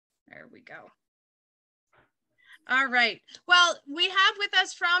There we go. All right. Well, we have with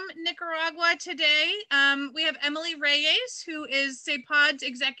us from Nicaragua today, we have Emily Reyes, who is CEPAD's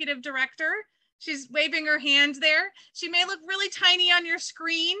executive director. She's waving her hand there. She may look really tiny on your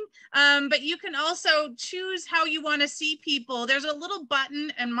screen, but you can also choose how you want to see people. There's a little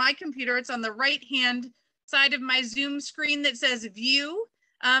button in my computer. It's on the right-hand side of my Zoom screen that says view.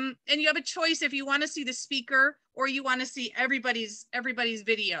 And you have a choice if you want to see the speaker or you want to see everybody's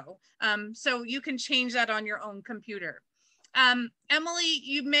video. So you can change that on your own computer.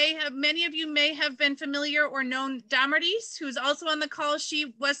 Emily, many of you may have been familiar or known Damaris, who's also on the call.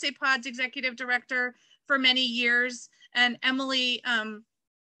 She was CEPAD's executive director for many years. And Emily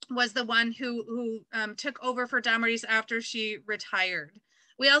was the one who took over for Damaris after she retired.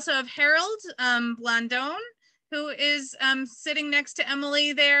 We also have Harold Blandone, who is sitting next to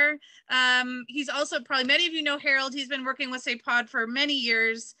Emily there. He's also, probably many of you know Harold. He's been working with CEPAD for many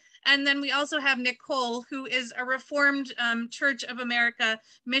years. And then we also have Nicole, who is a Reformed Church of America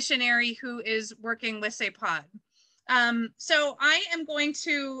missionary who is working with CEPAD. So I am going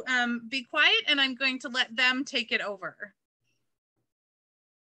to be quiet and I'm going to let them take it over.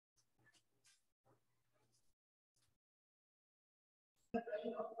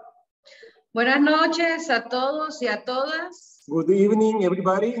 Buenas noches a todos y a todas. Good evening,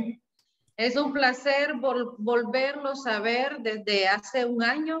 everybody. Es un placer volverlos a ver desde hace un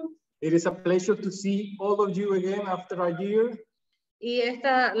año. It is a pleasure to see all of you again after a year. Y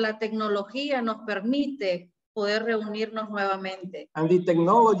la tecnología nos permite poder reunirnos nuevamente. And the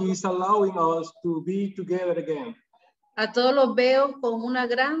technology is allowing us to be together again. A todos los veo con una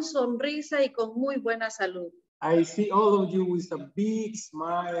gran sonrisa y con muy buena salud. I see all of you with a big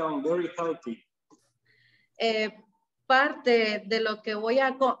smile and very healthy. Parte de lo que voy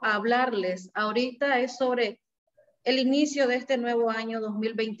a hablarles ahorita es sobre el inicio de este nuevo año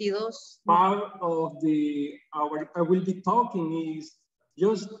 2022. Part of I will be talking is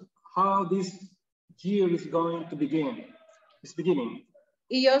just how this year is going to begin. It's beginning.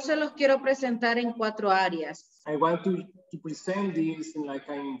 Y yo se los quiero presentar en 4 áreas. I want to present this in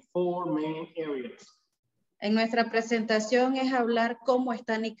 4 main areas. En nuestra presentación es hablar cómo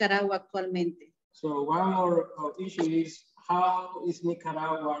está Nicaragua actualmente. So one more issue is how is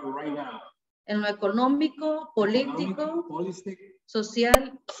Nicaragua right now? En lo económico, político,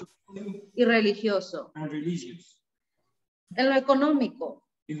 social y religioso. And religious. En lo económico.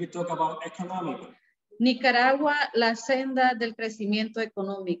 If we talk about economic. Nicaragua, la senda del crecimiento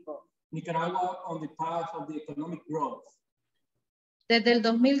económico. Nicaragua on the path of the economic growth. Desde el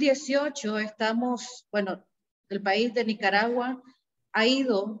 2018 el país de Nicaragua ha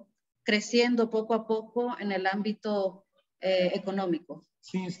ido creciendo poco a poco en el ámbito económico.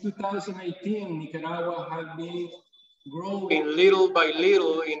 Since 2018, Nicaragua has been growing little by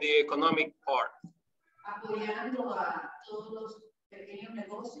little in the economic part. Apoyando a todos los pequeños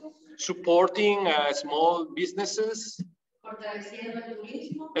negocios. Supporting small businesses. Fortaleciendo el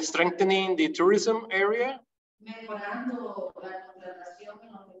turismo. Strengthening the tourism area. Mejorando la contratación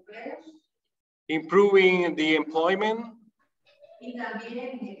en los empleos. Improving the employment. Y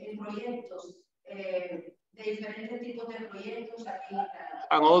también en proyectos, de diferentes tipos de proyectos aquí en Nicaragua.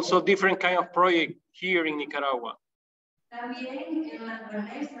 And also different kind of project here in Nicaragua. También en las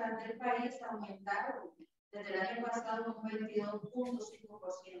remesas del país aumentaron desde el año pasado un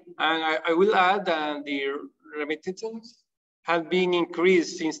 22.5%. And I will add that the remittances have been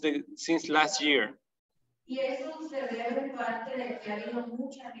increased since last year. Y eso se debe en parte de que ha habido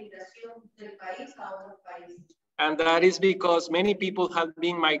mucha migración del país a otros países. And that is because many people have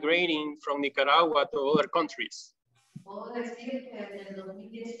been migrating from Nicaragua to other countries. Puedo decir que desde el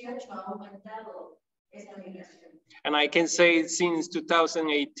 2018 ha aumentado esa migración. And I can say since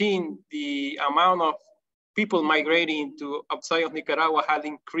 2018, the amount of people migrating to outside of Nicaragua had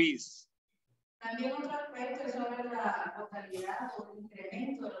increased. También otro aspecto es sobre la totalidad o el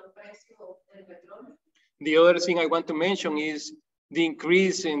incremento de los precios del petróleo. The other thing I want to mention is the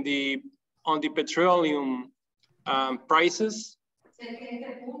increase on the petroleum prices.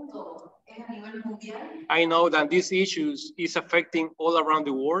 I know that these issues is affecting all around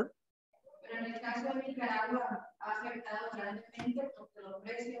the world.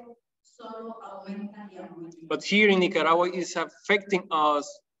 But here in Nicaragua, it's affecting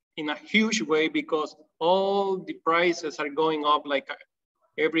us in a huge way because all the prices are going up like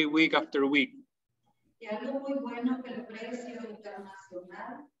every week after week.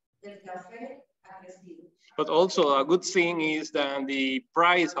 But also a good thing is that the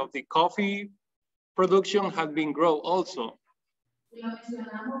price of the coffee production has been growing also.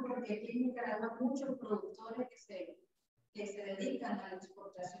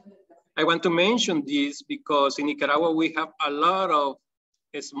 I want to mention this because in Nicaragua, we have a lot of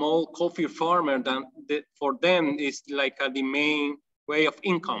small coffee farmers that for them is like the main way of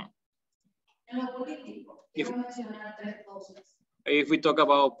income. En lo político, quiero mencionar tres cosas. If we talk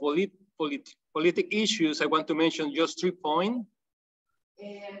about politic issues, I want to mention just 3 points.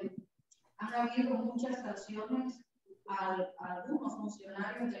 Han habido muchas sanciones a algunos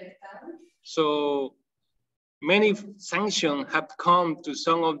funcionarios del Estado. So many sanctions have come to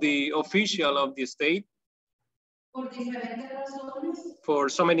some of the officials of the state Por diferentes razones, for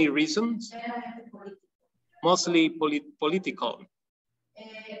so many reasons, meramente políticas. mostly political.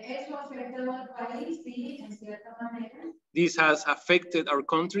 Eso ha afectado al país, sí, en cierta manera, This has affected our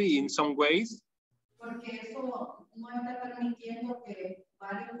country in some ways porque eso no está permitiendo que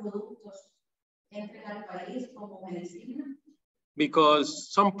varios productos entren al país como medicina.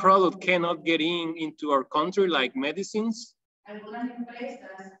 because some products cannot get into our country like medicines. Algunas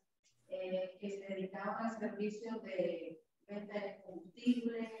empresas que se dedicaban al servicio de venta de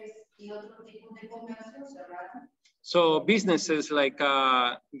combustibles y otro tipo de comercio cerraron. So businesses like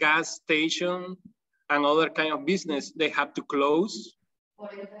a gas station and other kind of business, they have to close Por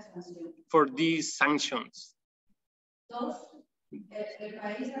esta sanción. for these sanctions. Dos, el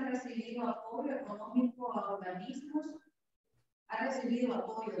país ha recibido apoyo económico a organismos, ha recibido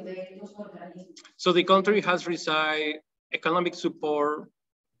apoyo de estos organismos. So the country has received economic support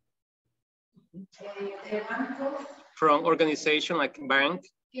De bancos, from organizations like bank,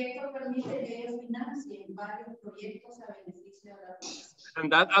 que esto permite que ellos financien varios proyectos a beneficio de la población.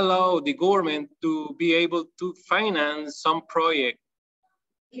 and that allow the government to be able to finance some project.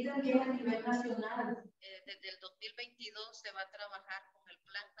 Y también a nivel nacional, Desde el 2022 se va a trabajar con el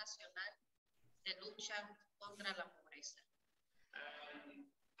Plan Nacional de Lucha contra la Pobreza.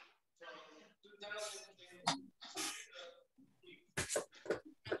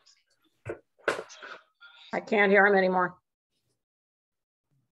 I can't hear him anymore.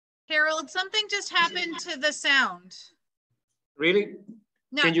 Harold, something just happened to the sound. Really?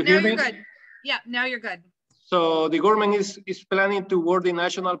 No, Can you now hear you're me? good. Yeah, now you're good. So the government is planning toward the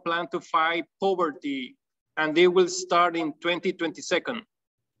national plan to fight poverty, and they will start in 2022.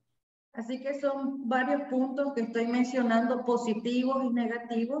 así que son varios puntos que estoy mencionando positivos y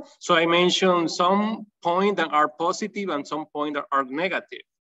negativos. So I mentioned some points that are positive and some points that are negative.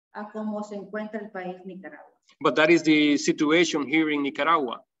 A cómo se encuentra el país Nicaragua. But that is the situation here in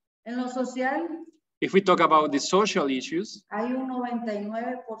Nicaragua. En lo social, If we talk about the social issues, hay un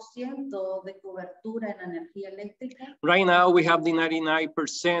 99% de cobertura en la energía eléctrica. right now we have the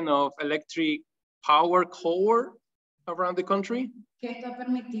 99% of electric power covered around the country. Que esto ha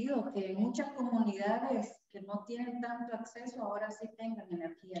permitido que muchas comunidades que no tienen tanto acceso ahora sí tengan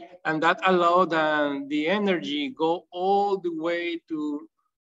energía eléctrica. And that allowed the energy go all the way to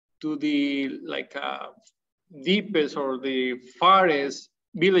the deepest or the farthest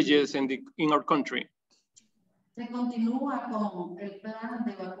villages in our country. Se continúa con el plan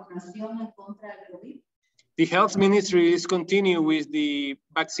de vacunación en contra del COVID. The health ministry is continuing with the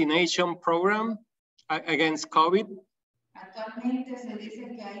vaccination program against COVID. Actualmente se dice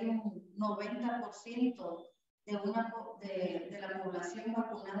que hay un 90% de la población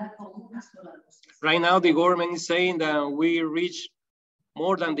vacunada con una sola dosis. Right now, the government is saying that we reach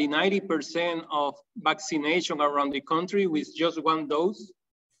more than the 90% of vaccination around the country with just one dose.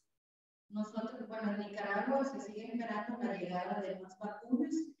 Nosotros, bueno, en Nicaragua se sigue esperando la llegada de más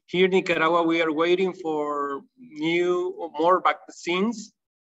vacunas. Here in Nicaragua, we are waiting for more vaccines.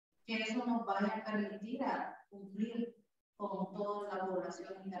 Que eso nos vaya a permitir a cumplir con toda la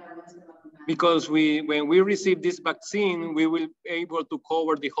población nicaragüense vacunada. Because when we receive this vaccine, we will be able to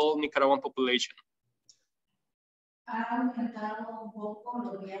cover the whole Nicaraguan population. Ha aumentado un poco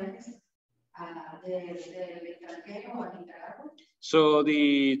los viajes del extranjero a Nicaragua. So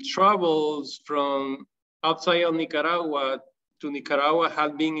the travels from outside of Nicaragua to Nicaragua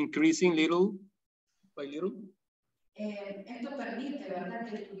have been increasing little by little. Esto permite, ¿verdad?,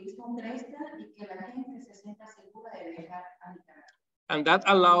 que el turismo crezca y que la gente se sienta segura de viajar a Nicaragua. And that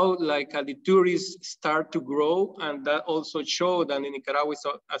allowed the tourists start to grow, and that also showed that Nicaragua is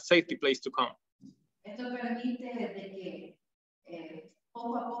a safety place to come. Esto permite de que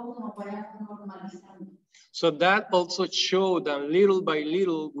poco a poco nos vayamos normalizando. So that also showed that little by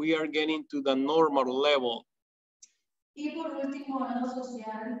little, we are getting to the normal level. Y por último, en lo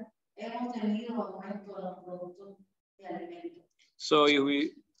social, hemos tenido aumento de los productos de alimentos. So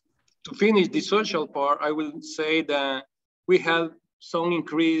to finish the social part, I will say that we have some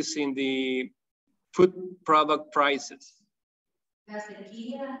increase in the food product prices. La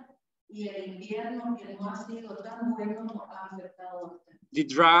sequía y el invierno que no ha sido tan bueno nos ha afectado bastante. the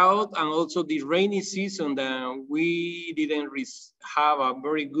drought and also the rainy season that we didn't have a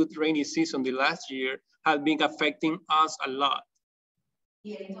very good rainy season the last year has been affecting us a lot.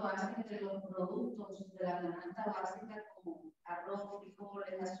 Y esto hace que los productos de la canasta básica como arroz,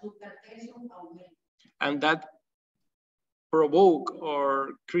 frijoles, azúcar, queso aumenten. And that provoke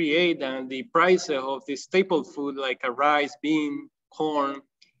or create the prices of the staple food like a rice, bean, corn,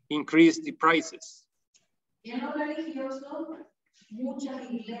 increase the prices. Y en lo religioso, muchas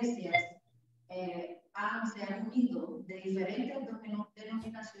iglesias se han unido, de diferentes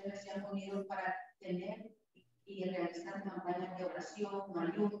denominaciones se han unido para tener y realizar campañas de oración,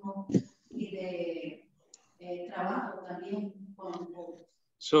 ayuno y de trabajo también con los pobres.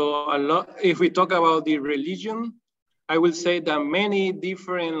 So a lot, if we talk about the religion, I will say that many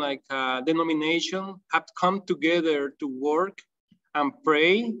different denominations have come together to work and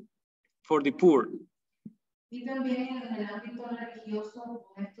pray for the poor. Y también en el ámbito religioso,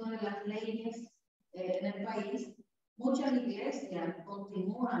 con esto de las leyes en el país, muchas iglesias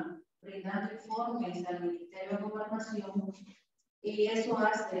continúan brindando informes al Ministerio de Gobernación y eso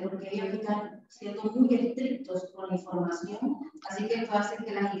hace, porque ellos están siendo muy estrictos con la información, así que esto hace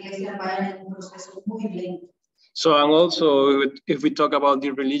que las iglesias vayan en un proceso muy lento. So, and also, if we talk about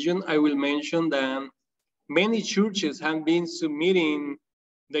the religion, I will mention that many churches have been submitting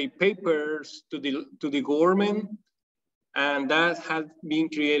their papers to the government, and that has been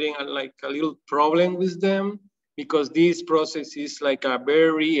creating a little problem with them because this process is like a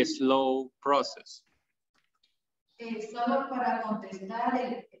very slow process. Solo para contestar,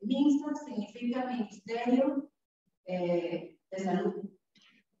 el MINSA significa Ministerio de Salud.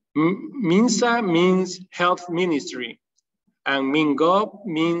 MINSA means Health Ministry, and MINGOV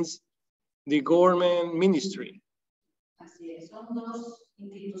means the Government Ministry. Así es, son dos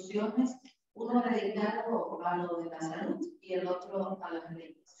instituciones, uno dedicado a lo de la salud y el otro a las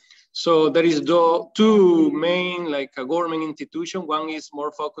leyes. So there is two main government institution. One is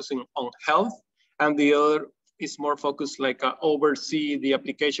more focusing on health, and the other is more focused oversee the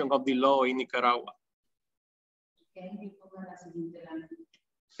application of the law in Nicaragua.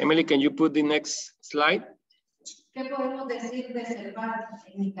 Emily, can you put the next slide? ¿Qué podemos decir de CEPAD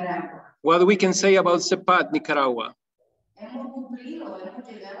en Nicaragua? What we can say about CEPAD Nicaragua? Hemos llegado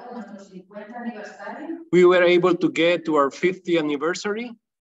a nuestro 50 aniversario. We were able to get to our 50th anniversary.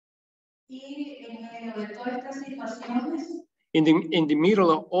 Y en medio de todas estas situaciones, in the middle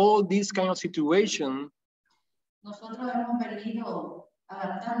of all these kind of situation, nosotros hemos venido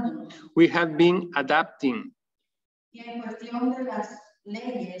adaptándonos. We have been adapting. Y en cuestión de las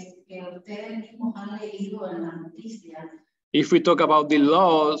leyes que ustedes mismos han leído en las noticias. If we talk about the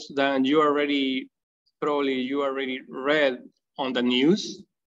laws, then you already read on the news.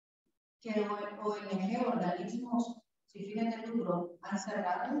 Que ONG, organismos sin fines de lucro han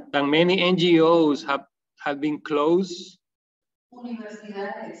cerrado. And many NGOs have been closed.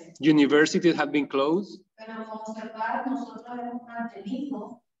 Universities have been closed. Pero como CEPAD, nosotros hemos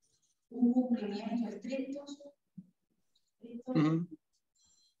mantenido un cumplimiento estricto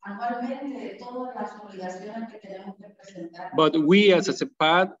anualmente de todas las obligaciones que tenemos que presentar. But we as a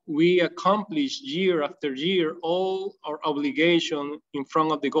CEPAD, we accomplish year after year all our obligation in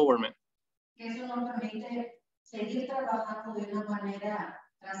front of the government. Que eso nos permite seguir trabajando de una manera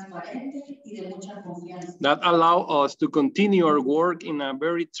transparente y de mucha confianza. That allow us to continue our work in a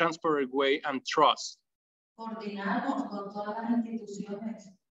very transparent way and trust. Coordinamos con todas las instituciones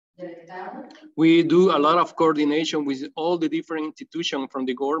del Estado. We do a lot of coordination with all the different institutions from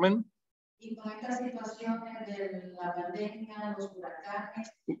the government. Y con estas situaciones de la pandemia, los huracanes,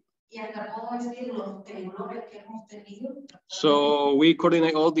 y hasta puedo decir los temblores que hemos tenido. So we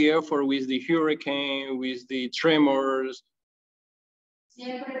coordinate all the effort with the hurricane, with the tremors.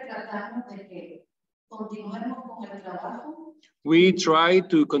 Siempre tratamos de que continuemos con el trabajo. We try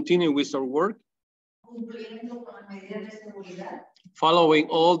to continue with our work. Cumpliendo con las medidas de seguridad. Following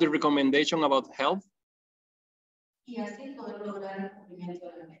all the recommendations about health. Y así poder lograr el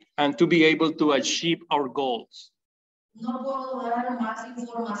cumplimiento de la meta. And to be able to achieve our goals. No puedo dar más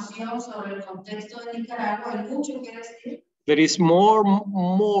información sobre el contexto de Nicaragua, hay mucho que decir. There is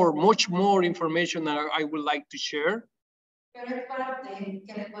much more information that I would like to share. Pero es parte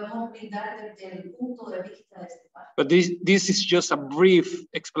que le podemos brindar desde el punto de vista de CEPAD. But this is just a brief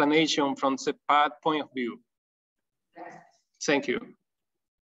explanation from CEPAD point of view. Gracias. Thank you.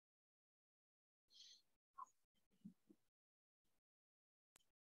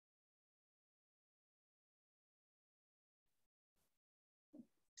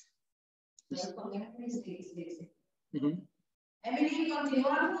 Sí. Emily,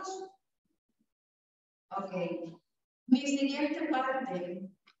 continuamos. Ok. Mi siguiente parte,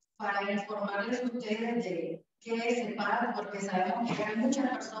 para informarles a ustedes de qué es CEPAD, porque sabemos que hay muchas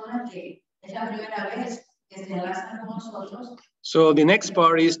personas que es la primera vez que se enlazan con nosotros. So the next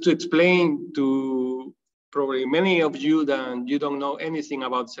part is to explain to probably many of you that you don't know anything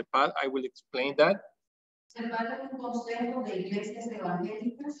about CEPAD. I will explain that. CEPAD es un consejo de iglesias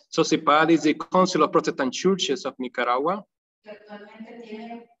evangélicas So CEPAD is the Council of Protestant Churches of Nicaragua. que actualmente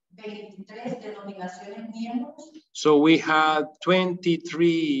tiene 23 denominaciones miembros. So we had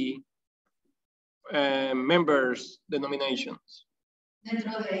 23 members denominations.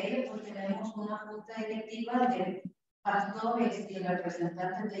 Dentro de ellos pues, tenemos una junta directiva de pastores y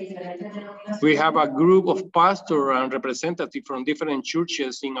representantes de diferentes denominaciones. We have a group of pastors and representatives from different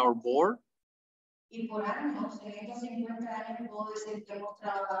churches in our board. Y por años, en estos 50 años, puedo decir que hemos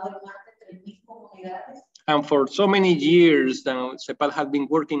trabajado en más de 3,000 comunidades. And for so many years now, CEPAD has been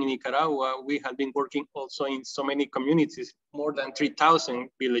working in Nicaragua. We have been working also in so many communities, more than 3,000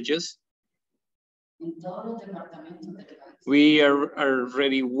 villages. En todos los departamentos del país. We are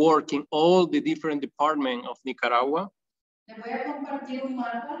already working all the different departments of Nicaragua. Les voy a compartir un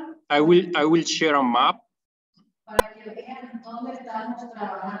mapa I will share a map para que vean dónde estamos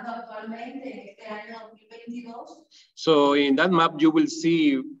trabajando actualmente en este año 2022. So in that map, you will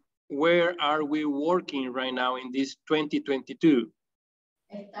see where are we working right now in this 2022.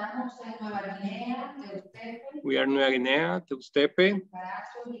 Estamos en Nueva Guinea, Tehustepe, We are Nueva Guinea, Teustepe,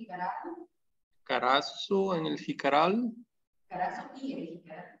 Carazo, Nicaragua, Carazo en el Jicaral, Carazo y el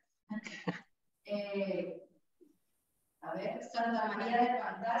Jicaral. A ver, Santa María de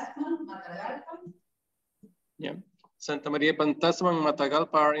Fantasma, Matagalpa. yeah. Santa María de Pantasma and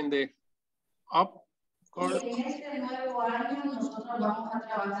Matagalpa are in the up. Y en este nuevo año nosotros vamos a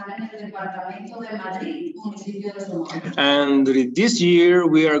trabajar en el departamento de Madrid, municipio de Somoto. And this year,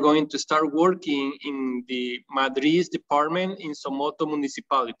 we are going to start working in the Madrid department in Somoto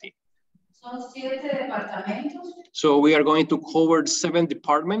municipality. Son 7 departamentos So we are going to cover 7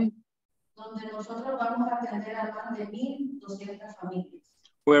 departments donde nosotros vamos a atender a más de 1,200 familias.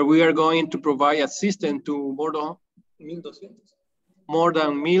 where we are going to provide assistance to more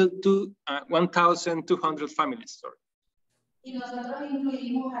than 1,200 families. Sorry. Y nosotros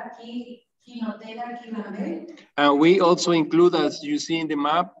incluimos aquí Jinotega, Quilambé, And we also include, as you see in the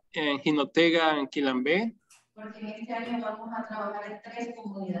map, Jinotega and Quilambé, porque en este año vamos a trabajar en 3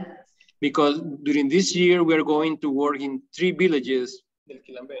 comunidades. because during this year, we are going to work in 3 villages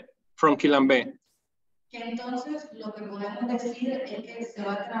from Quilambé. Que entonces lo que podemos decir es que se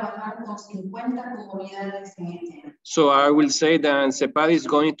va a trabajar con 50 comunidades en este año. So I will say that CEPAD is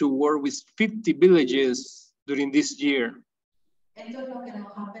going to work with 50 villages during this year. Esto es lo que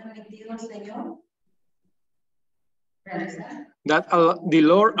nos ha permitido el Señor realizar. That the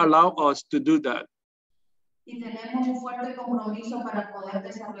Lord allow us to do that. Y tenemos un fuerte compromiso para poder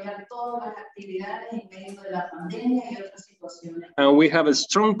desarrollar todas las actividades en medio de la pandemia y otras situaciones. And we have a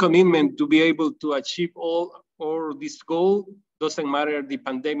strong commitment to be able to achieve all this goal, doesn't matter the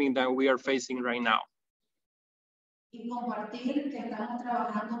pandemic that we are facing right now. Y compartir que estamos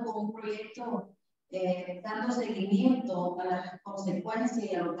trabajando con un proyecto dando seguimiento a las consecuencias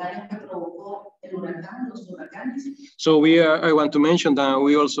y a los daños que provocó el huracán, los huracanes. So I want to mention that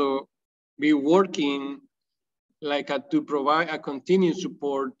we also be working to provide a continued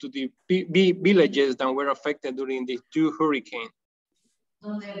support to the villages that were affected during the 2 hurricanes.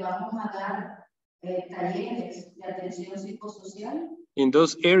 Donde vamos a dar talleres de atención psicosocial. In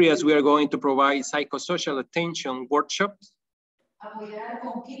those areas, we are going to provide psychosocial attention workshops. Apoyar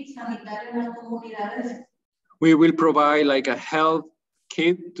con kits sanitarios en las comunidades. We will provide like a health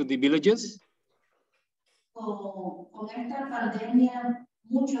kit to the villages. Con esta pandemia,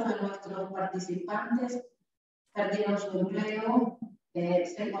 muchos de nuestros participantes perdieron su empleo,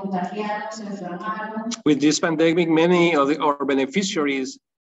 se contagiaron, se enfermaron. With this pandemic, many of our beneficiaries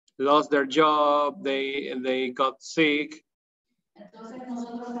lost their job, they got sick. Entonces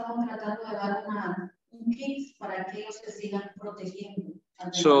nosotros estamos tratando de dar un kit para que ellos se sigan protegiendo.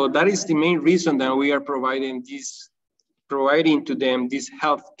 So that is the main reason that we are providing to them this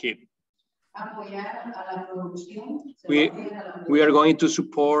health kit. Apoyar a la producción. We are going to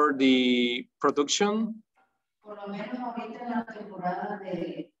support the production. Por lo menos ahorita en la temporada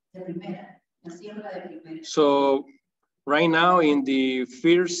de primera, la siembra de primera. So right now in the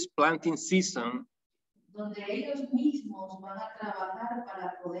first planting season, donde ellos mismos van a trabajar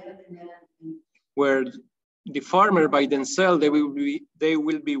para poder tener alimento. Where the farmer by themselves, they will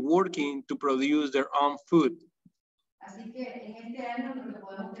be working to produce their own food. Así que en este año lo que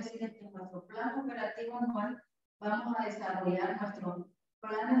podemos decir es que en nuestro plan operativo anual vamos a desarrollar nuestro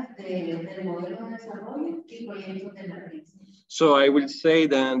planes del modelo de desarrollo y proyectos de emergencia. So I will say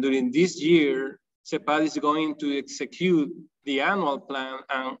that during this year, CEPAD is going to execute the annual plan,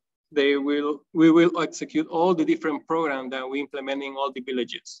 and we will execute all the different programs that we implement in all the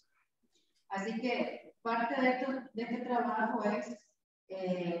villages. Así que parte de este trabajo es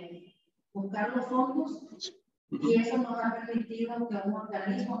buscar los fondos y eso nos ha permitido que un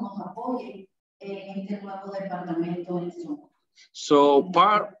organismo nos apoye en este nuevo departamento en Somos. So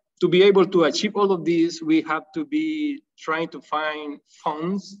to be able to achieve all of this, we have to be trying to find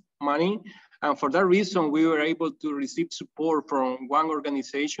funds, money. And for that reason, we were able to receive support from one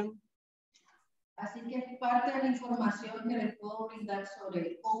organization. Así que parte de la información que les puedo brindar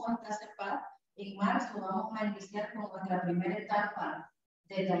sobre cómo está CEPAD, en marzo vamos a iniciar con nuestra primera etapa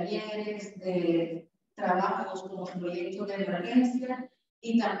de talleres, de trabajos con los proyectos de emergencia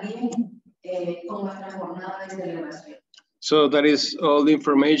y también con nuestra jornada de celebración. So that is all the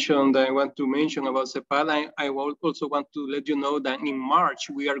information that I want to mention about CEPAD. I also want to let you know that in March,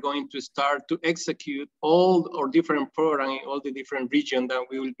 we are going to start to execute all our different programs in all the different regions that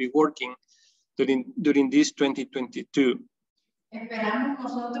we will be working during this 2022. Esperamos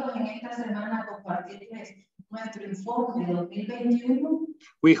nosotros en esta semana compartirles nuestro informe de 2021.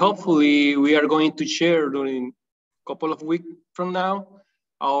 We are going to share during a couple of weeks from now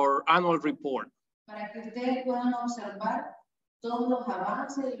our annual report. Para que ustedes puedan observar todos los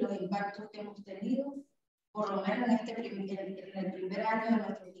avances y los impactos que hemos tenido, por lo menos en el primer año de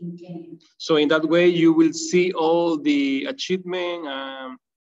nuestro quinquenio. So in that way, you will see all the achievement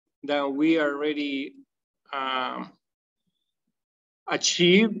that we already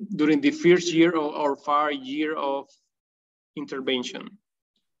achieved during the first year of our 5-year of intervention.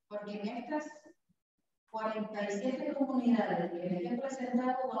 Porque en estas 47 comunidades que les he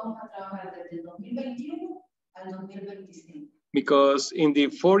presentado vamos a trabajar desde el 2021 al 2025. Because in the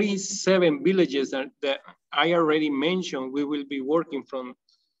 47 villages that I already mentioned, we will be working from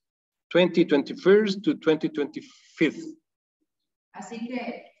 2021 to 2025. Así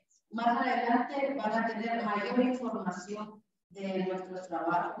que más adelante van a tener mayor información de nuestros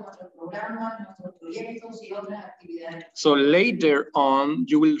trabajos, nuestros programas, nuestros proyectos y otras actividades. So later on,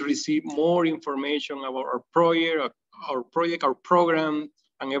 you will receive more information about our project, our program,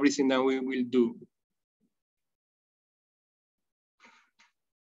 and everything that we will do.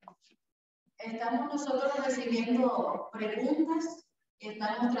 Estamos nosotros recibiendo preguntas que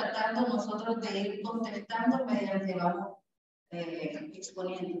estamos tratando nosotros de ir contestando mediante vamos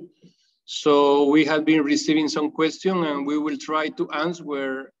exponiendo. So we have been receiving some questions and we will try to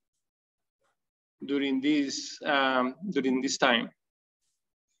answer during this time.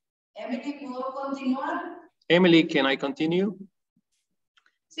 Emily, ¿puedo continuar? Emily, can I continue?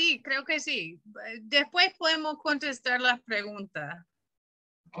 Sí, creo que sí. Después podemos contestar las preguntas.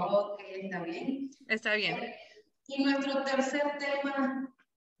 Ok, está bien. Está bien. Y nuestro tercer tema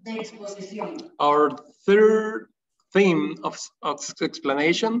de exposición. Our third theme of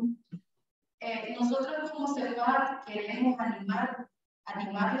explanation. Nosotros como CEPAD queremos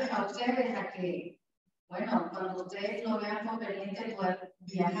animarles a ustedes a que, bueno, cuando ustedes lo vean conveniente, puedan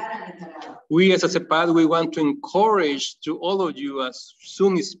viajar a Nicaragua. We as a CEPAD, we want to encourage to all of you as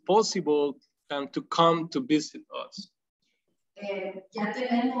soon as possible and to come to visit us. Ya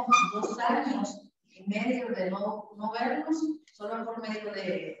tenemos 2 años y medio de no vernos, solo por medio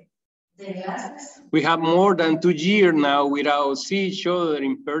de enlaces. We have more than 2 years now without seeing each other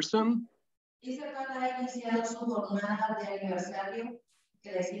in person. Y CEPAD ha iniciado su jornada de aniversario,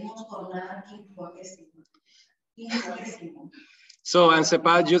 que decimos jornada 50ª. So, and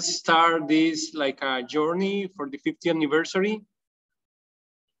CEPAD just started this like a journey for the 50th anniversary.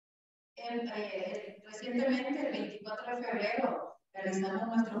 Recientemente, el 24 de febrero,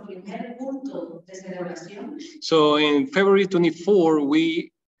 realizamos nuestro primer punto de celebración. So, in February 24,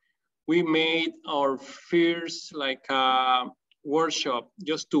 we made our first like workshop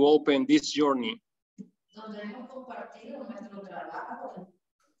just to open this journey. Donde hemos compartido nuestro trabajo,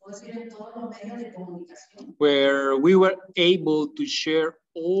 puedo decir, en todos los medios de comunicación. Where we were able to share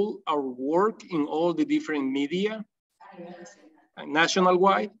all our work in all the different media, A nivel nacional.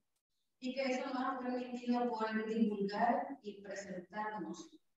 National-wide. Y que eso nos ha permitido poder divulgar y presentarnos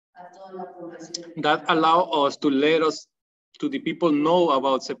a toda la población. That allow us to let the people know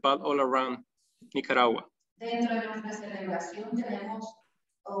about CEPAD all around Nicaragua. Dentro de nuestra celebración tenemos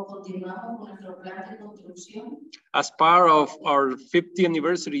o continuamos con nuestro plan de construcción. As part of our 50th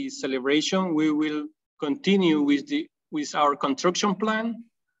anniversary celebration, we will continue with our construction plan.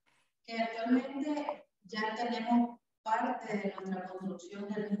 Que actualmente ya tenemos parte de nuestra construcción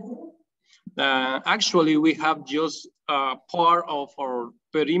del muro. Actually, we have just part of our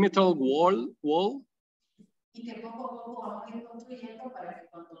perimeter wall. Y que poco a poco vamos a ir construyendo para que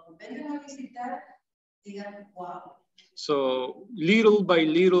cuando nos vengan a visitar digan, wow. So little by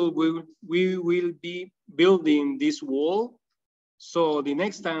little, we will be building this wall. So the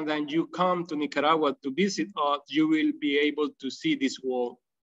next time that you come to Nicaragua to visit us, you will be able to see this wall.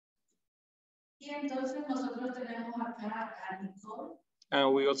 Y entonces nosotros tenemos acá a Nicole,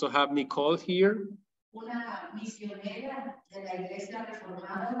 And we also have Nicole here, una misionera de la Iglesia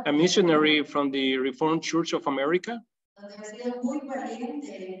Reformada, a missionary from the Reformed Church of America. donde ha sido muy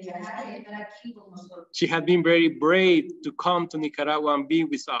valiente en viajar y estar aquí con nosotros. She had been very brave to come to Nicaragua and be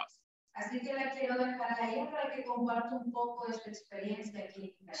with us. Así que la quiero dejar a ella para que comparta un poco de su experiencia aquí en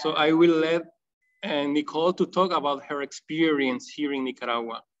Nicaragua. So I will let Nicole to talk about her experience here in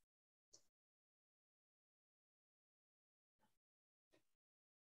Nicaragua.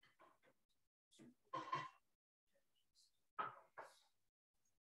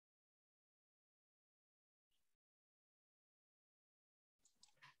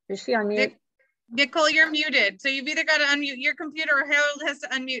 Is she on mute? Nicole, you're muted. So you've either got to unmute your computer or Harold has to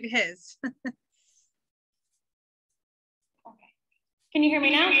unmute his. Okay. Can you hear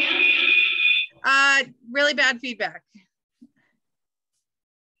me now? Really bad feedback.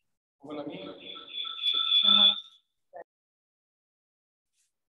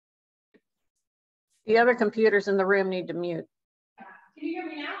 The other computers in the room need to mute. Can you hear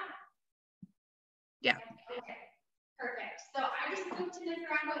me now? Yeah. Okay, perfect. So I just moved to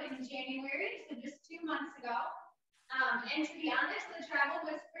Nicaragua in January, so just 2 months ago. And to be honest, the travel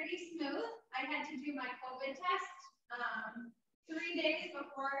was pretty smooth. I had to do my COVID test 3 days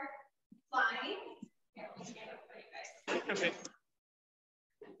before flying. Here, let me stand up for you guys. Okay.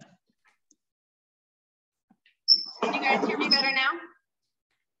 Can you guys hear me better now?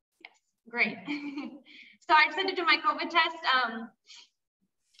 Yes, great. So I just had to do my COVID test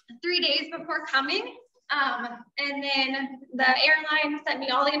 3 days before coming. And then the airline sent me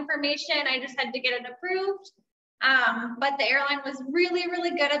all the information. I just had to get it approved. But the airline was really,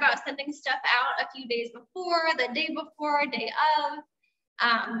 really good about sending stuff out a few days before, the day before, day of.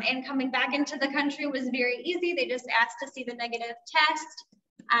 And coming back into the country was very easy. They just asked to see the negative test.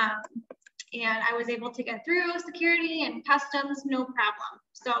 And I was able to get through security and customs, no problem.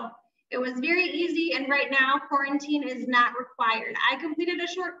 So it was very easy. And right now, quarantine is not required. I completed a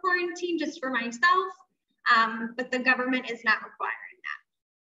short quarantine just for myself, but the government is not requiring that.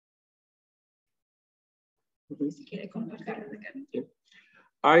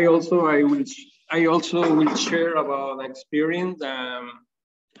 I also will share about an experience.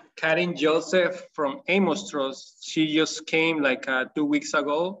 Karen Joseph from Amos Trust, she just came like 2 weeks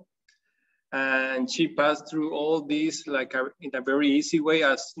ago, and she passed through all this like in a very easy way,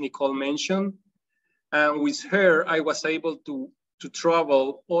 as Nicole mentioned. And with her, I was able to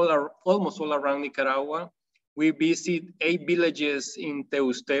travel almost all around Nicaragua. We visit 8 villages in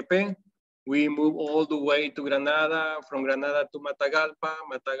Teustepe. We move all the way to Granada, from Granada to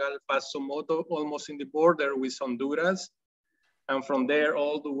Matagalpa, Somoto, almost in the border with Honduras. And from there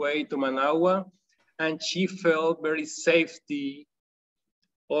all the way to Managua. And she felt very safety.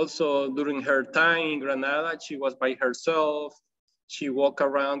 Also during her time in Granada, she was by herself. She walked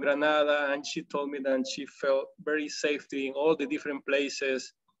around Granada and she told me that she felt very safety in all the different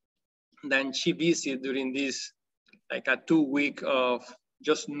places that she visited during this like a 2 week of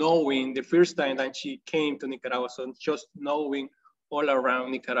just knowing the first time that she came to Nicaragua. So just knowing all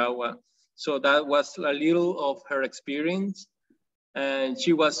around Nicaragua. So that was a little of her experience. And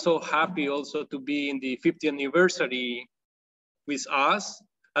she was so happy also to be in the 50th anniversary with us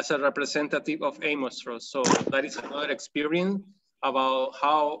as a representative of Amos Trust. So that is another experience about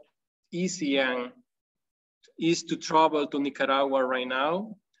how easy and is to travel to Nicaragua right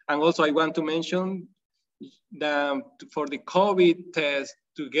now. And also I want to mention that for the COVID test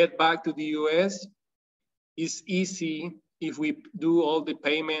to get back to the US is easy if we do all the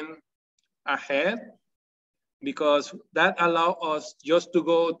payment ahead, because that allows us just to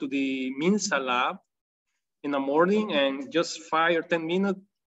go to the Minsa lab in the morning and just 5 or 10 minutes,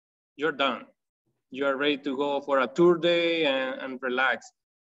 you're done. You are ready to go for a tour day and relax.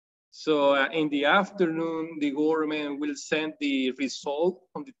 So in the afternoon, the government will send the result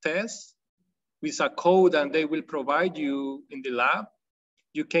on the test with a code and they will provide you in the lab.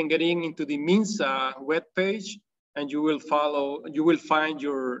 You can get into the Minsa webpage and you will find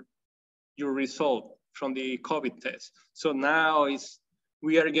your result from the COVID test. So now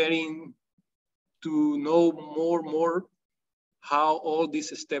we are getting to know more how all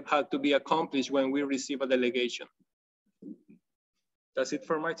these steps have to be accomplished when we receive a delegation. That's it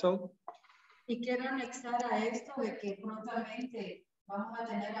for myself. Y quiero anexar a esto de que prontamente vamos a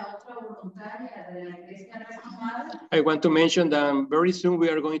tener a otra voluntaria de la Iglesia Reformada. I want to mention that very soon we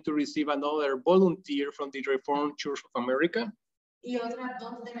are going to receive another volunteer from the Reformed Church of America. Y otras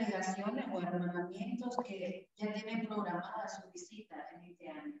dos delegaciones o hermanamientos que ya tienen programada su visita en este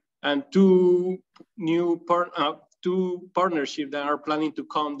año. And two partnerships that are planning to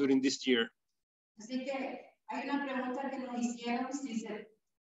come during this year. Así que hay una pregunta que nos hicieron,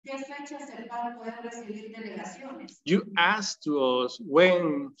 ¿qué fecha CEPAD puede recibir delegaciones? You asked to us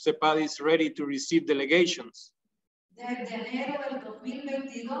when CEPAD is ready to receive delegations. Desde enero del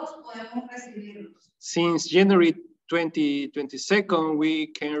 2022 podemos recibirlos. Since January 2022, we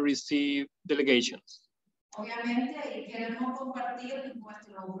can receive delegations. Obviamente, y queremos compartir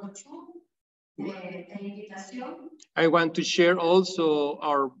nuestro brochure de invitación. I want to share also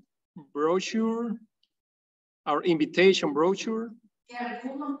our brochure, our invitation brochure. Que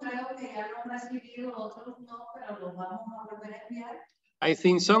algunos creo que ya lo han recibido, otros no, pero los vamos a volver a enviar. I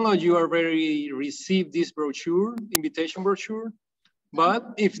think some of you already received this brochure, invitation brochure,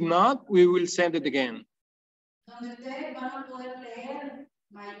 but if not, we will send it again. Donde ustedes van a poder leer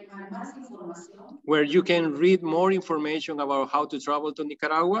más información. Where you can read more information about how to travel to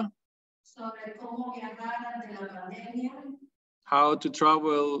Nicaragua. Sobre cómo viajar ante la pandemia. How to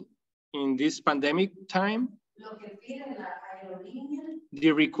travel in this pandemic time. Lo que pide la aerolínea.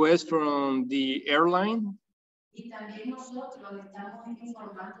 The request from the airline. Y también nosotros estamos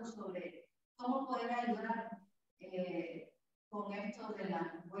informando sobre cómo poder ayudar con esto de las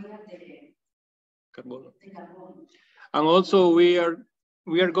huellas de carbono. And also we are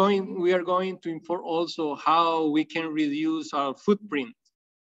going to inform also how we can reduce our footprint.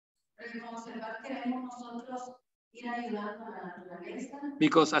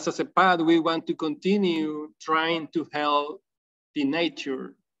 Because as a CEPAD, we want to continue trying to help the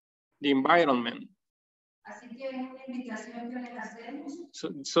nature, the environment. Así que es una invitación que les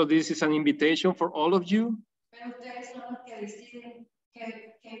hacemos. So this is an invitation for all of you. Pero ustedes son los que deciden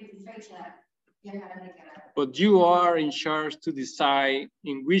qué fecha viajar a Nicaragua. But you are in charge to decide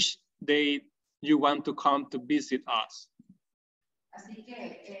in which date you want to come to visit us. Así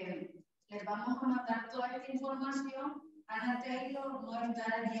que les vamos a mandar toda esta información. Ana Taylor no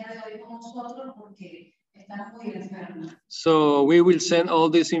está el día de hoy con nosotros porque está muy enferma. So we will send all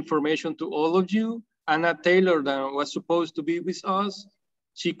this information to all of you. Anna Taylor that was supposed to be with us.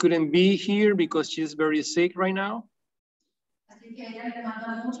 She couldn't be here because she's very sick right now. Así que ella le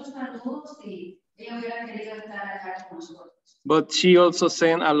manda muchos saludos y ella hubiera querido estar acá con nosotros. But she also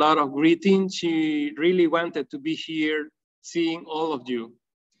sent a lot of greetings. She really wanted to be here seeing all of you.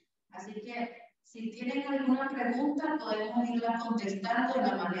 Así que si tienen alguna pregunta podemos irla contestando de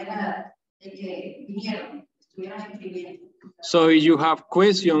la manera de que vinieron, estuvieron escribiendo. So if you have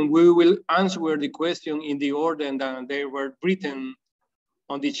questions, we will answer the question in the order that they were written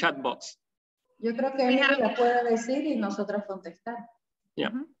on the chat box. Yo creo que ella la puede decir y nosotros contestar.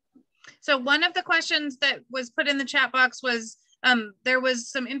 Yeah. So one of the questions that was put in the chat box was, there was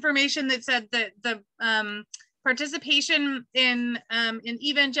some information that said that the participation in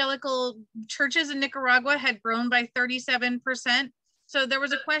evangelical churches in Nicaragua had grown by 37%. So there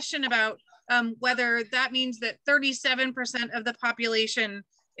was a question about whether that means that 37% of the population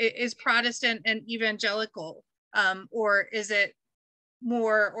is Protestant and evangelical, or is it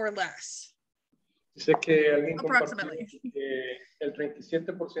more or less? Dice que alguien Approximately. Que el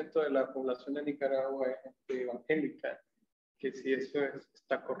 37% de la población de Nicaragua es evangélica, que si eso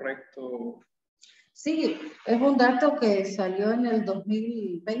está correcto. Sí, es un dato que salió en el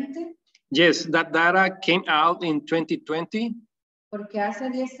 2020. Yes, that data came out in 2020. Porque hace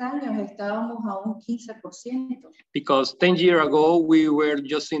 10 años estábamos a un 15%. Because 10 years ago, we were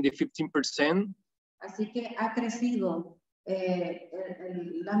just in the 15%. Así que ha crecido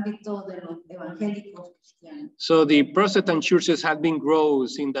el ámbito de los evangélicos cristianos. So the Protestant churches have been growing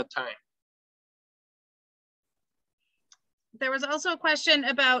in that time. There was also a question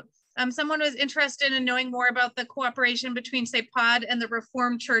about, someone was interested in knowing more about the cooperation between CEPAD and the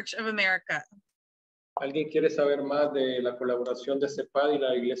Reformed Church of America. ¿Alguien quiere saber más de la colaboración de CEPAD y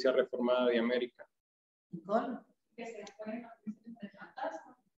la Iglesia Reformada de América? Nicole.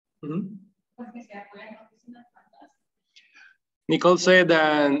 Nicole said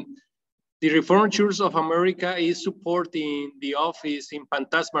that the Reformed Church of America is supporting the office in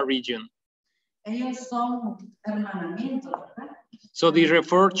Fantasma region. Ellos son hermanamientos, ¿verdad? So the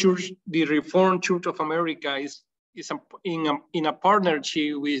Reformed Church of America is in a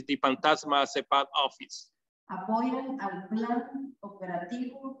partnership with the Fantasma CEPAD office. Apoyan al plan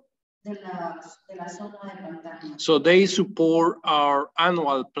operativo de la zona de Pantasma. So they support our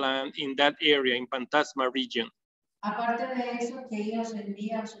annual plan in that area, in Pantasma region. Aparte de eso, que ellos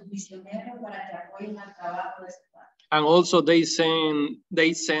envían sus misioneros para que apoyen al trabajo de CEPAD. And also they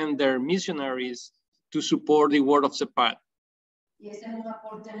send their missionaries to support the work of CEPAD. Y ese es un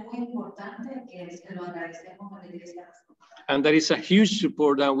aporte muy importante que se lo agradecemos a la Iglesia. And that is a huge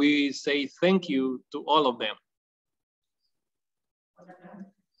support, and we say thank you to all of them.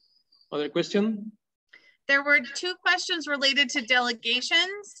 Other question? There were two questions related to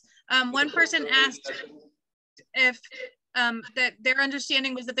delegations. One person asked if that their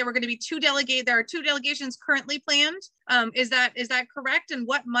understanding was that there were going to be there are two delegations currently planned. Is that correct? And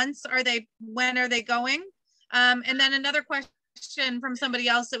what months are they, when are they going? And then another question from somebody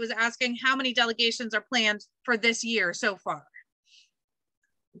else that was asking how many delegations are planned for this year so far.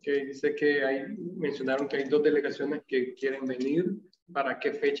 Okay, dice que mencionaron que hay dos delegaciones que quieren venir, para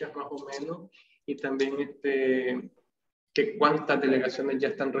qué fechas más o menos, y también que cuántas delegaciones ya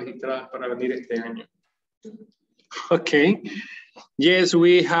están registradas para venir este año. Okay, yes,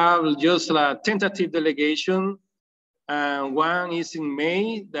 we have just a tentative delegation. One is in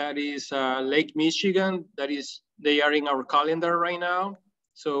May, that is Lake Michigan, they are in our calendar right now.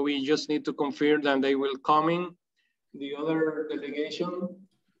 So we just need to confirm that they will come in. The other delegation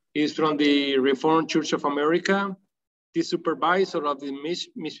is from the Reformed Church of America. The supervisor of the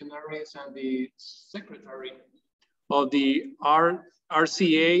missionaries and the secretary of the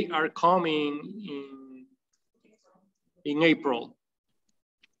RCA are coming in April.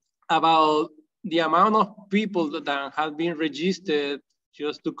 About the amount of people that have been registered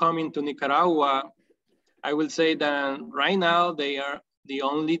just to come into Nicaragua, I will say that right now they are the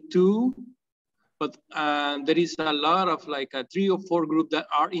only two, but there is a lot of like 3 or 4 groups that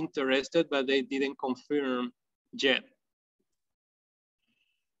are interested, but they didn't confirm yet.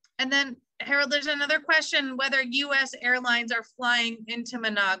 And then Harold, there's another question whether US airlines are flying into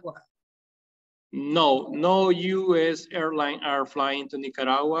Managua. No US airlines are flying to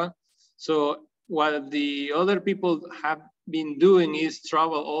Nicaragua. So what the other people have been doing is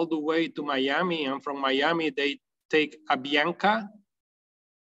travel all the way to Miami, and from Miami, they take Avianca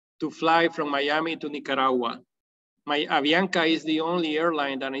to fly from Miami to Nicaragua. Avianca is the only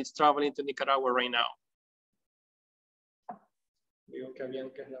airline that is traveling to Nicaragua right now. Digo que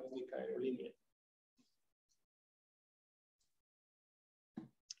Avianca es la única aerolínea.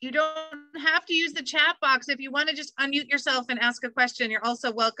 You don't have to use the chat box. If you want to just unmute yourself and ask a question, you're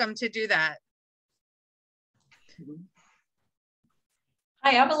also welcome to do that.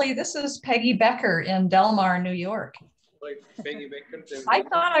 Hi, Emily. This is Peggy Becker in Del Mar, New York. Peggy Becker. I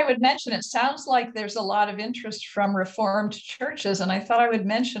thought I would mention, it sounds like there's a lot of interest from Reformed churches, and I thought I would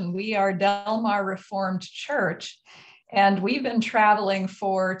mention we are Del Mar Reformed Church, and we've been traveling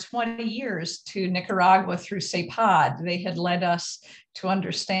for 20 years to Nicaragua through CEPAD. They had led us to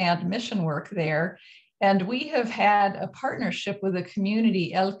understand mission work there. And we have had a partnership with the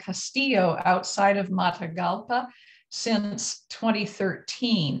community El Castillo outside of Matagalpa since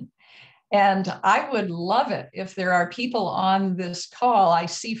 2013. And I would love it if there are people on this call. I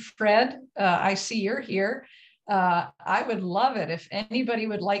see Fred, I see you're here. I would love it if anybody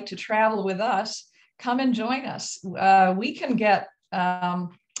would like to travel with us, come and join us. We can get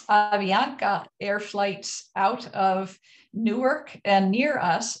Avianca air flights out of Newark and near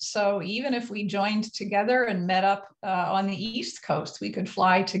us. So even if we joined together and met up on the East Coast, we could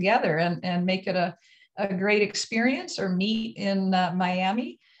fly together and make it a great experience, or meet in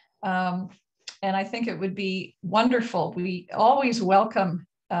Miami. And I think it would be wonderful. We always welcome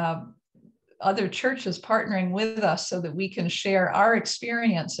other churches partnering with us so that we can share our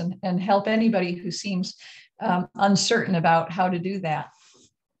experience and help anybody who seems uncertain about how to do that.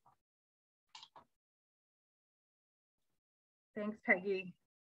 Thanks, Peggy.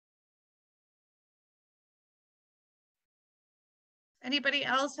 Anybody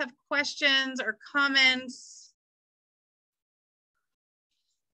else have questions or comments?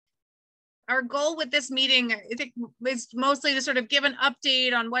 Our goal with this meeting, I think, is mostly to sort of give an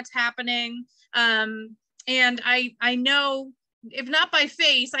update on what's happening. And I know, if not by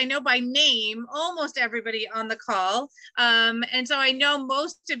face, I know by name, almost everybody on the call. And so I know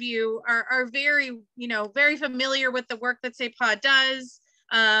most of you are very, very familiar with the work that CEPAD does.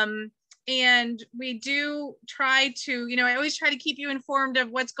 And we do try to, I always try to keep you informed of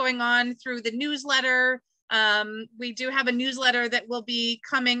what's going on through the newsletter. We do have a newsletter that will be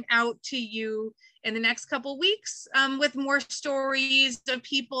coming out to you in the next couple weeks with more stories of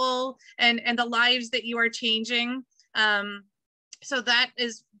people and the lives that you are changing. So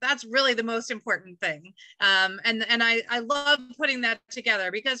that's really the most important thing. And I love putting that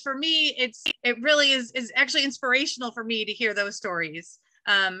together, because for me, it really is actually inspirational for me to hear those stories.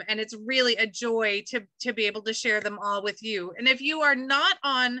 And it's really a joy to be able to share them all with you. And if you are not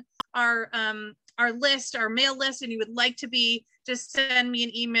on our list, our mail list, and you would like to be, just send me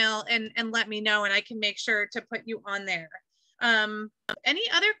an email and let me know, and I can make sure to put you on there. Any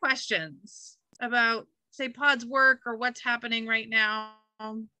other questions about CEPAD's work or what's happening right now?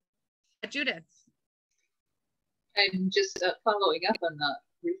 Judith. I'm just following up on the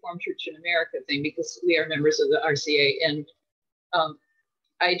Reformed Church in America thing, because we are members of the RCA, and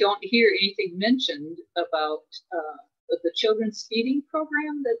I don't hear anything mentioned about the children's feeding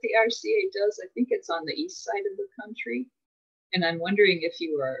program that the RCA does. I think it's on the east side of the country. And I'm wondering if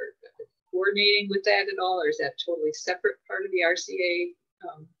you are coordinating with that at all, or is that totally separate part of the RCA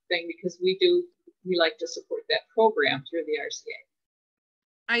thing? Because we like to support that program through the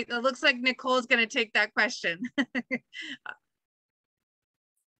RCA. It looks like Nicole's going to take that question.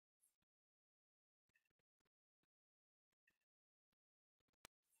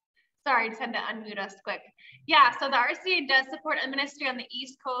 Sorry, I just had to unmute us quick. Yeah, so the RCA does support a ministry on the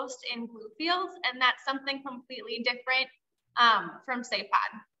East Coast in Bluefields, and that's something completely different from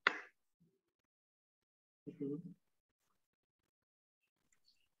CEPAD.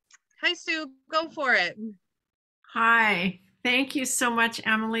 Hi, Sue, go for it. Hi, thank you so much,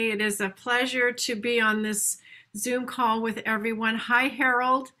 Emily. It is a pleasure to be on this Zoom call with everyone. Hi,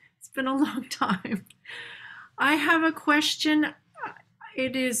 Harold. It's been a long time. I have a question.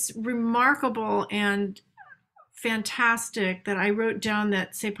 It is remarkable and fantastic that I wrote down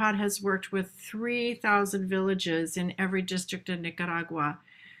that CEPAD has worked with 3,000 villages in every district in Nicaragua.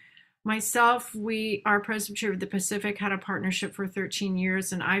 Myself, our Presbytery of the Pacific had a partnership for 13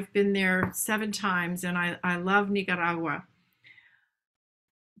 years, and I've been there 7 times, and I love Nicaragua.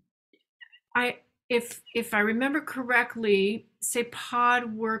 If I remember correctly,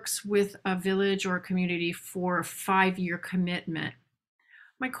 CEPAD works with a village or a community for a 5-year commitment.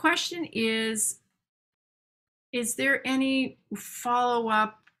 My question is there any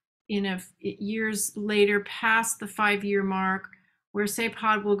follow-up years later past the 5-year mark where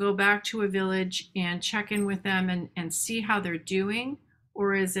CEPAD will go back to a village and check in with them and see how they're doing?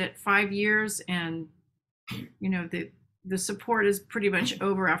 Or is it 5 years and the support is pretty much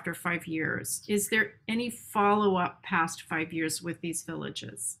over after 5 years? Is there any follow-up past 5 years with these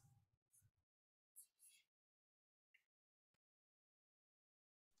villages?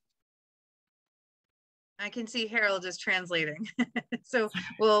 I can see Harold is translating. So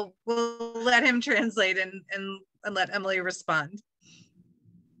we'll let him translate and let Emily respond.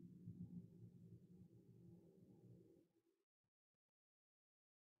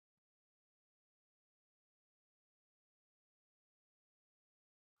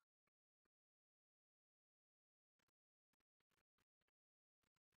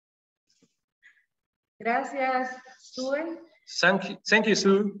 Gracias, Sue. Thank you,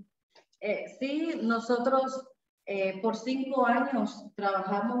 Sue. Sí, nosotros por 5 años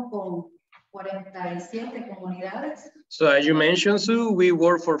trabajamos con 47 comunidades. So as you mentioned, Sue, we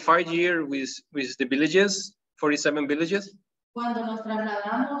worked for 5 years with the villages, 47 villages. Cuando nos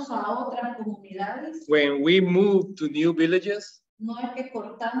trasladamos a otras comunidades, when we moved to new villages, no es que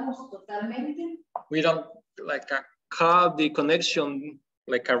cortamos totalmente, we don't cut the connection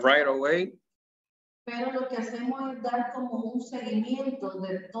right away. Pero lo que hacemos es dar como un seguimiento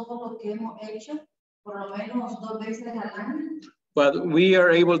de todo lo que hemos hecho, por lo menos 2 veces al año. What we are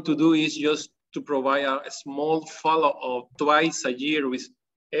able to do is just to provide a small follow-up twice a year with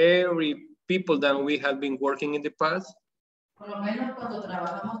every people that we have been working in the past. Por lo menos cuando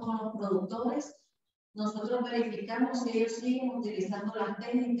trabajamos con los productores, nosotros verificamos si ellos siguen utilizando las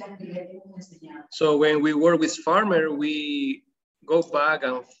técnicas que les hemos enseñado. So when we work with farmers, we go back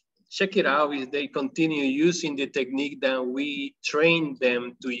and check it out if they continue using the technique that we train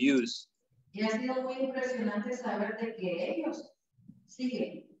them to use. Y ha sido muy impresionante saber de que ellos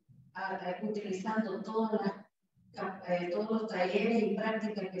siguen utilizando todos los talleres y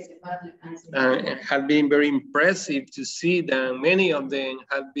prácticas que se hacen. It has been very impressive to see that many of them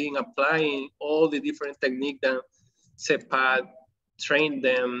have been applying all the different techniques that CEPAD trained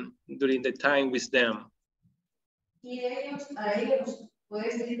them during the time with them. Y a ellos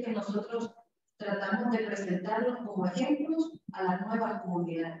puede decir que nosotros tratamos de presentarlos como ejemplos a las nuevas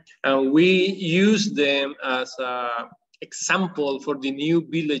comunidades. And we use them as an example for the new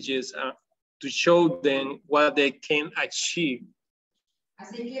villages to show them what they can achieve.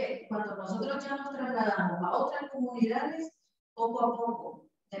 Así que cuando nosotros ya nos trasladamos a otras comunidades, poco a poco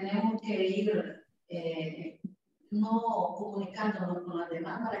tenemos que ir no comunicándonos con las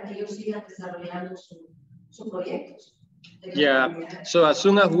demás para que ellos sigan desarrollando sus proyectos. Yeah, so as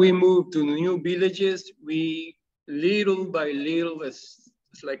soon as we move to new villages, we little by little, it's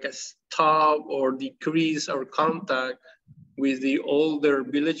like a stop or decrease our contact with the older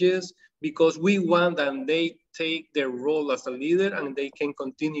villages because we want that they take their role as a leader and they can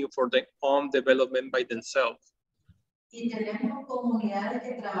continue for their own development by themselves. Y tenemos comunidades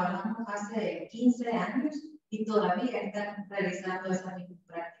que trabajamos hace 15 años y todavía están realizando esa misma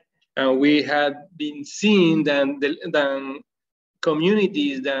práctica. And we had been seeing that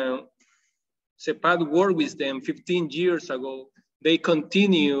communities that CEPAD worked with them 15 years ago, they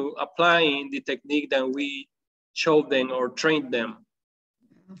continue applying the technique that we showed them or trained them.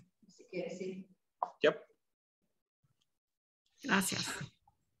 Así que sí. Yep. Gracias.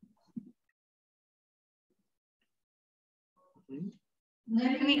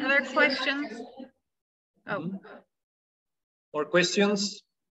 Any other questions? Oh. More questions?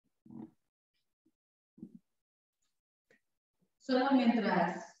 Solo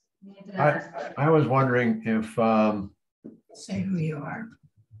mientras I was wondering if Say who you are.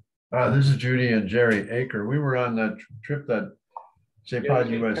 this is Judy and Jerry Aker. We were on that trip that CEPAD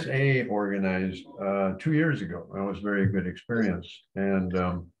USA organized 2 years ago. That was a very good experience. And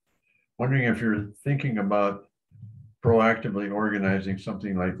wondering if you're thinking about proactively organizing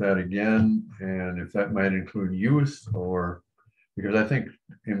something like that again, and if that might include youth, or because I think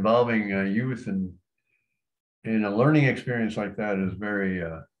involving youth in a learning experience like that is very,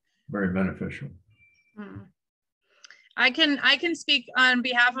 very beneficial. I can speak on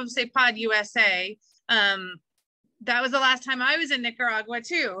behalf of CEPAD USA. That was the last time I was in Nicaragua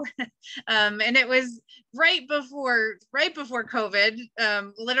too. And it was right before COVID.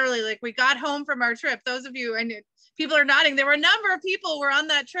 Literally, like, we got home from our trip. Those of you, and people are nodding, there were a number of people were on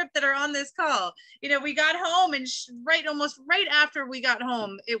that trip that are on this call. You know, we got home and almost right after we got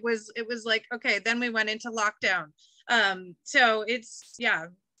home, it was like, okay, then we went into lockdown. So it's, yeah.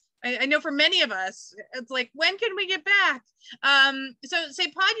 I know for many of us, it's like, when can we get back? So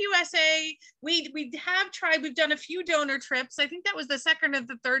CEPAD USA, we have tried, we've done a few donor trips. I think that was the second or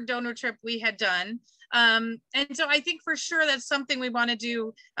the third donor trip we had done. And so I think for sure that's something we want to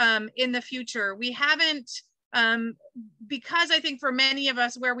do in the future. We haven't, because I think for many of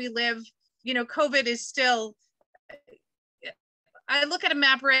us where we live, you know, COVID is still, I look at a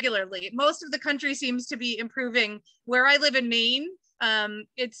map regularly. Most of the country seems to be improving. Where I live in Maine,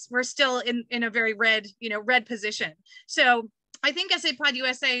 we're still in a very red position. So I think as CEPAD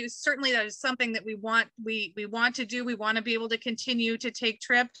USA, certainly that is something that we want to do. We want to be able to continue to take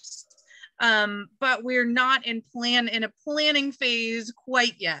trips, but we're not in a planning phase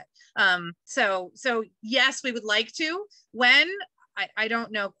quite yet. So yes, we would like to. When, I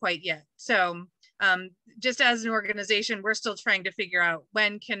don't know quite yet. So just as an organization, we're still trying to figure out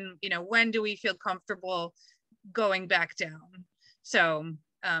when do we feel comfortable going back down. So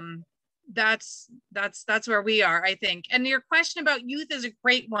that's where we are, I think. And your question about youth is a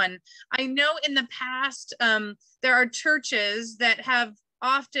great one. I know in the past, there are churches that have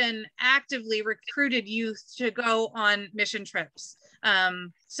often actively recruited youth to go on mission trips.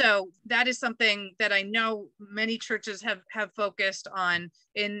 So that is something that I know many churches have focused on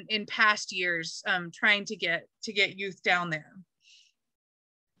in past years, trying to get youth down there.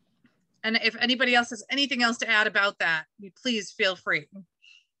 And if anybody else has anything else to add about that, please feel free.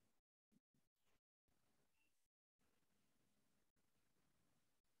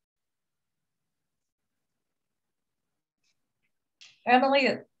 Emily,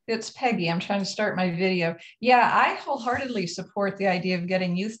 it's Peggy. I'm trying to start my video. Yeah, I wholeheartedly support the idea of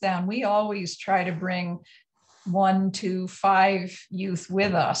getting youth down. We always try to bring 1 to 5 youth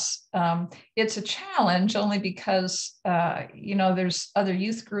with us. It's a challenge only because, there's other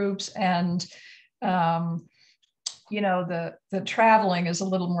youth groups, and, the traveling is a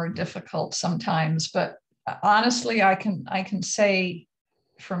little more difficult sometimes. But honestly, I can say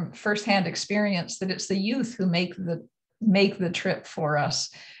from firsthand experience that it's the youth who make the trip for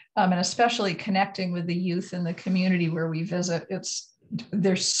us, and especially connecting with the youth in the community where we visit.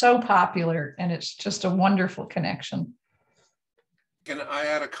 They're so popular, and it's just a wonderful connection. Can I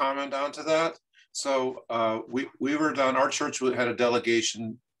add a comment onto that? So we were done, our church had a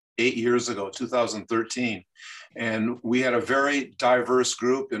delegation 8 years ago, 2013, and we had a very diverse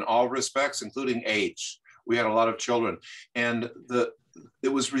group in all respects, including age. We had a lot of children, and it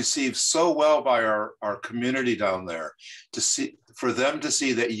was received so well by our community down there to see for them to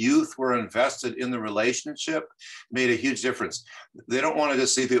see that youth were invested in the relationship made a huge difference. They don't want to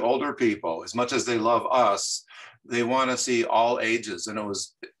just see the older people as much as they love us. They want to see all ages, and it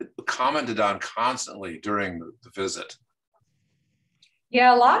was commented on constantly during the visit.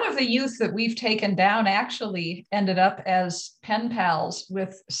 Yeah, a lot of the youth that we've taken down actually ended up as pen pals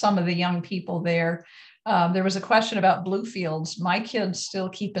with some of the young people there. There was a question about Bluefields. My kids still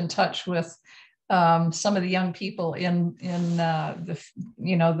keep in touch with some of the young people in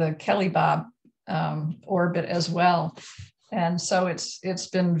the Kelly Bob orbit as well, and so it's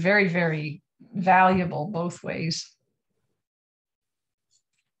been very, very valuable both ways.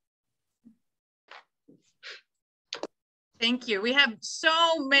 Thank you. We have so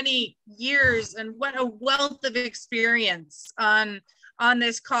many years and what a wealth of experience on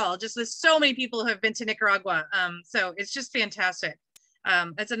this call, just with so many people who have been to Nicaragua. So it's just fantastic.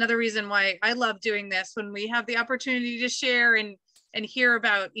 That's another reason why I love doing this, when we have the opportunity to share and hear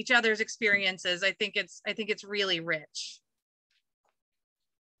about each other's experiences. I think it's really rich.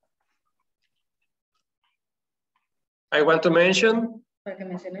 I want to mention. I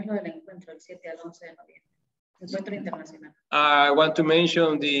want to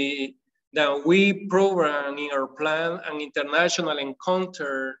mention that we program in our plan an international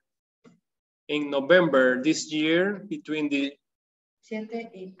encounter in November this year between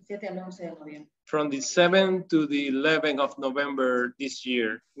from the 7th to the 11th of November this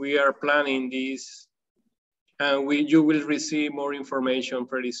year. We are planning this, and you will receive more information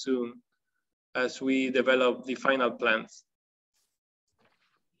pretty soon as we develop the final plans.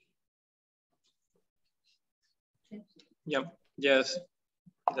 Yeah, yes,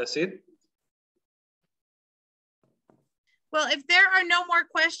 that's it. Well, if there are no more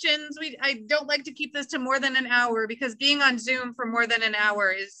questions, I don't like to keep this to more than an hour, because being on Zoom for more than an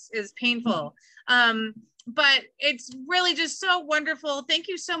hour is painful. But it's really just so wonderful. Thank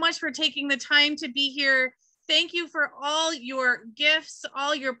you so much for taking the time to be here. Thank you for all your gifts,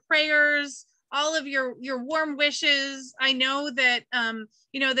 all your prayers, all of your warm wishes. I know that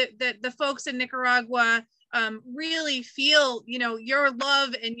that the folks in Nicaragua really feel your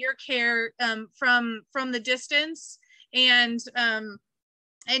love and your care from the distance, and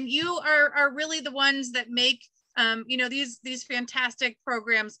you are really the ones that make these fantastic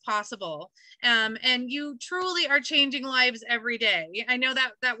programs possible, and you truly are changing lives every day. I know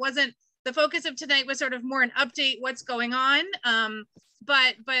that wasn't the focus of tonight, was sort of more an update what's going on,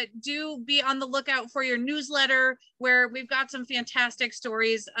 but do be on the lookout for your newsletter, where we've got some fantastic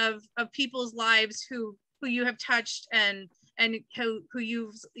stories of people's lives who you have touched and who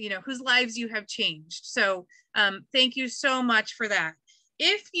you've, whose lives you have changed. So thank you so much for that.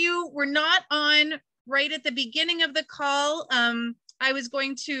 If you were not on right at the beginning of the call, I was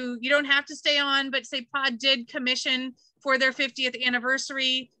going to, you don't have to stay on, but CEPAD did commission for their 50th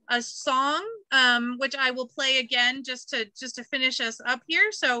anniversary a song, which I will play again just to finish us up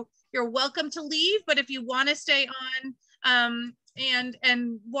here. So you're welcome to leave, but if you want to stay on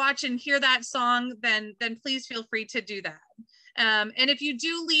and watch and hear that song, then please feel free to do that. And if you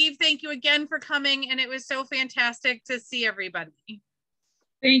do leave, thank you again for coming, and it was so fantastic to see everybody.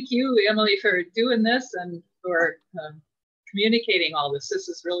 Thank you, Emily, for doing this and for communicating all this. This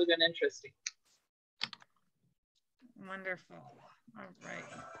has really been interesting. Wonderful. All right.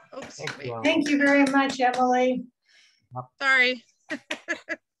 Oops. Thank you very much, Emily. Sorry.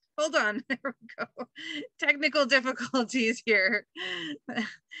 Hold on. There we go. Technical difficulties here.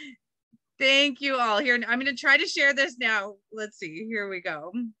 Thank you all. Here, I'm going to try to share this now. Let's see. Here we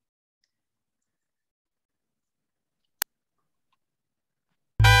go.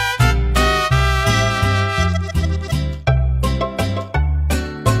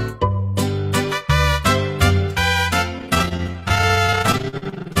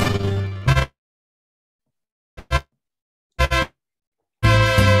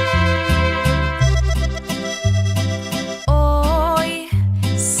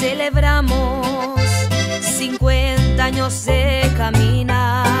 Celebramos 50 años de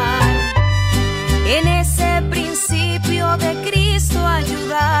caminar en ese principio de Cristo,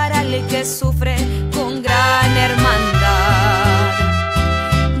 ayudar al que sufre con gran hermandad.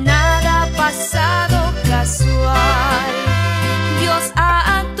 Nada pasado casual, Dios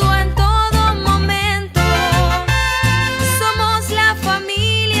actúa en todo momento. Somos la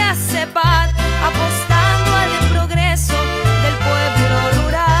familia CEPAD, apostando al progreso del pueblo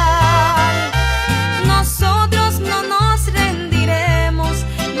rural.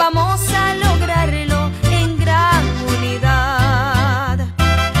 Vamos a lograrlo en gran unidad.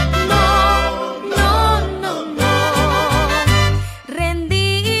 No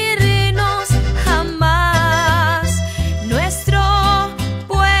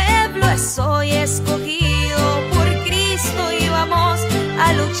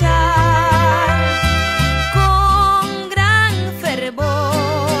a luchar con gran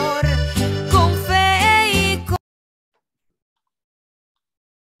fervor, con fe y con...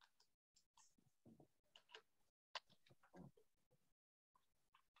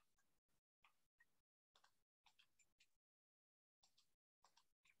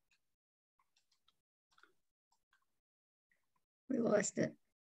 We lost it.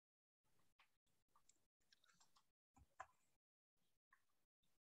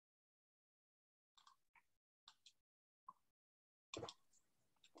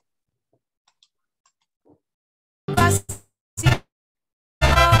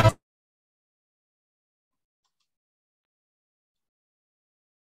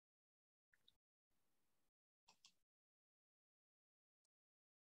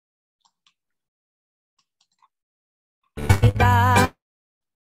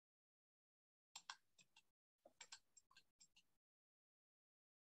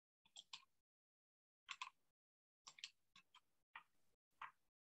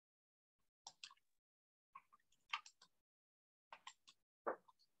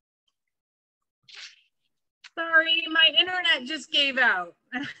 Sorry, my internet just gave out.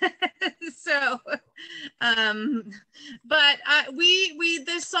 So, but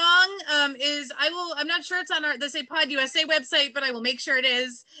this song is, I'm not sure it's on the CEPAD USA website, but I will make sure it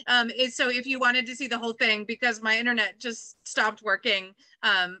is. So if you wanted to see the whole thing, because my internet just stopped working,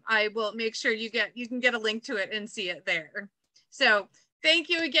 I will make sure you can get a link to it and see it there. So thank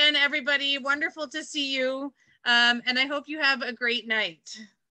you again, everybody. Wonderful to see you. And I hope you have a great night.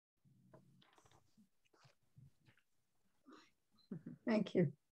 Thank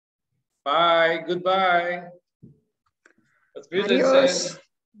you. Bye. Goodbye. That's Adios.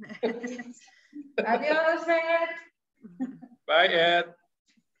 Adios, Ed. Bye, Ed.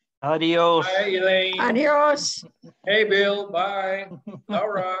 Adios. Bye, Elaine. Adios. Hey, Bill. Bye.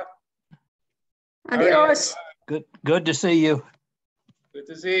 Laura. Adios. Good to see you. Good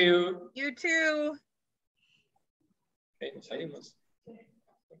to see you. You too. Okay, nos salimos.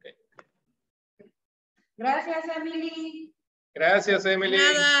 Okay. Gracias, Emily. Gracias, Emily.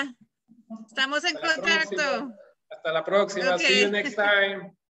 Nada. Estamos en contacto. Hasta la próxima. Okay. See you next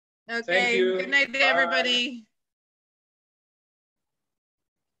time. Okay. Thank you. Good night, Bye. everybody.